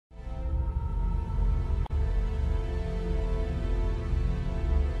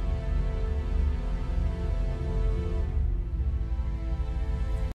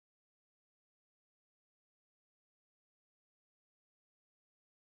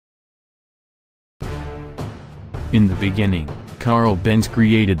In the beginning, Karl Benz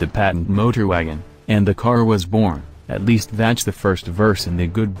created the Patent-Motorwagen, and the car was born. At least that's the first verse in the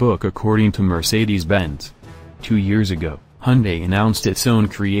good book according to Mercedes-Benz. 2 years ago, Hyundai announced its own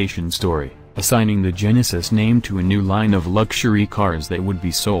creation story, assigning the Genesis name to a new line of luxury cars that would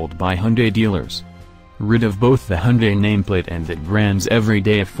be sold by Hyundai dealers. Rid of both the Hyundai nameplate and that brand's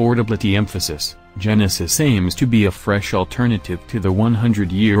everyday affordability emphasis, Genesis aims to be a fresh alternative to the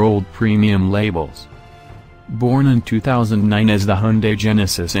 100-year-old premium labels. Born in 2009 as the Hyundai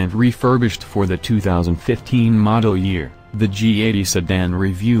Genesis and refurbished for the 2015 model year, the G80 sedan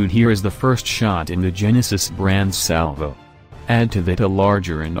reviewed here is the first shot in the Genesis brand's salvo. Add to that a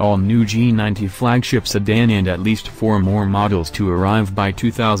larger and all-new G90 flagship sedan and at least 4 more models to arrive by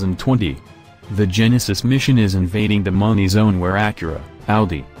 2020. The Genesis mission is invading the money zone where Acura,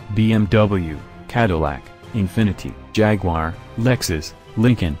 Audi, BMW, Cadillac, Infiniti, Jaguar, Lexus,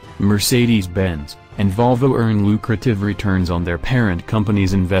 Lincoln, Mercedes-Benz, and Volvo earn lucrative returns on their parent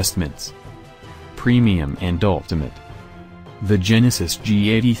company's investments. Premium and Ultimate. The Genesis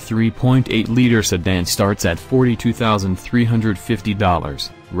G80 3.8-liter sedan starts at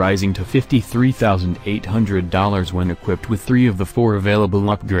 $42,350, rising to $53,800 when equipped with 3 of the 4 available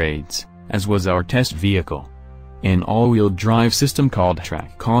upgrades, as was our test vehicle. An all-wheel drive system called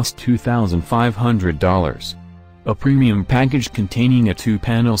Track cost $2,500. A premium package containing a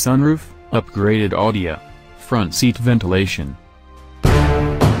 2-panel sunroof, upgraded audio, front seat ventilation,